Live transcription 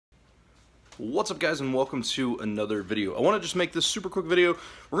What's up, guys, and welcome to another video. I want to just make this super quick video.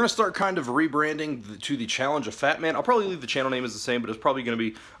 We're going to start kind of rebranding to the Challenge of Fatman. I'll probably leave the channel name as the same, but it's probably going to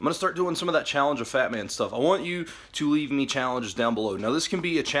be, I'm going to start doing some of that Challenge of Fatman stuff. I want you to leave me challenges down below. Now, this can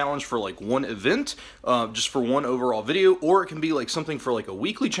be a challenge for like one event, just for one overall video, or it can be like something for like a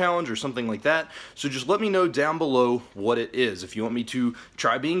weekly challenge or something like that. So just let me know down below what it is. If you want me to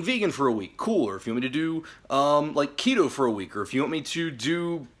try being vegan for a week, cool. Or if you want me to do like keto for a week, or if you want me to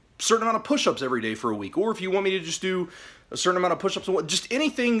do certain amount of push-ups every day for a week, or if you want me to just do a certain amount of push-ups, just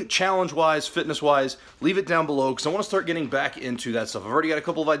anything challenge-wise, fitness-wise, leave it down below, because I want to start getting back into that stuff. I've already got a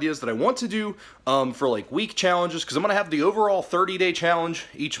couple of ideas that I want to do for like week challenges, because I'm going to have the overall 30-day challenge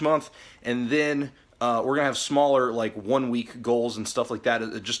each month, and then we're going to have smaller like 1 week goals and stuff like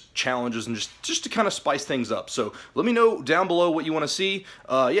that, just challenges and just to kind of spice things up. So let me know down below what you want to see.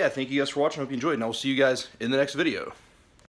 Yeah, thank you guys for watching. I hope you enjoyed, and I will see you guys in the next video.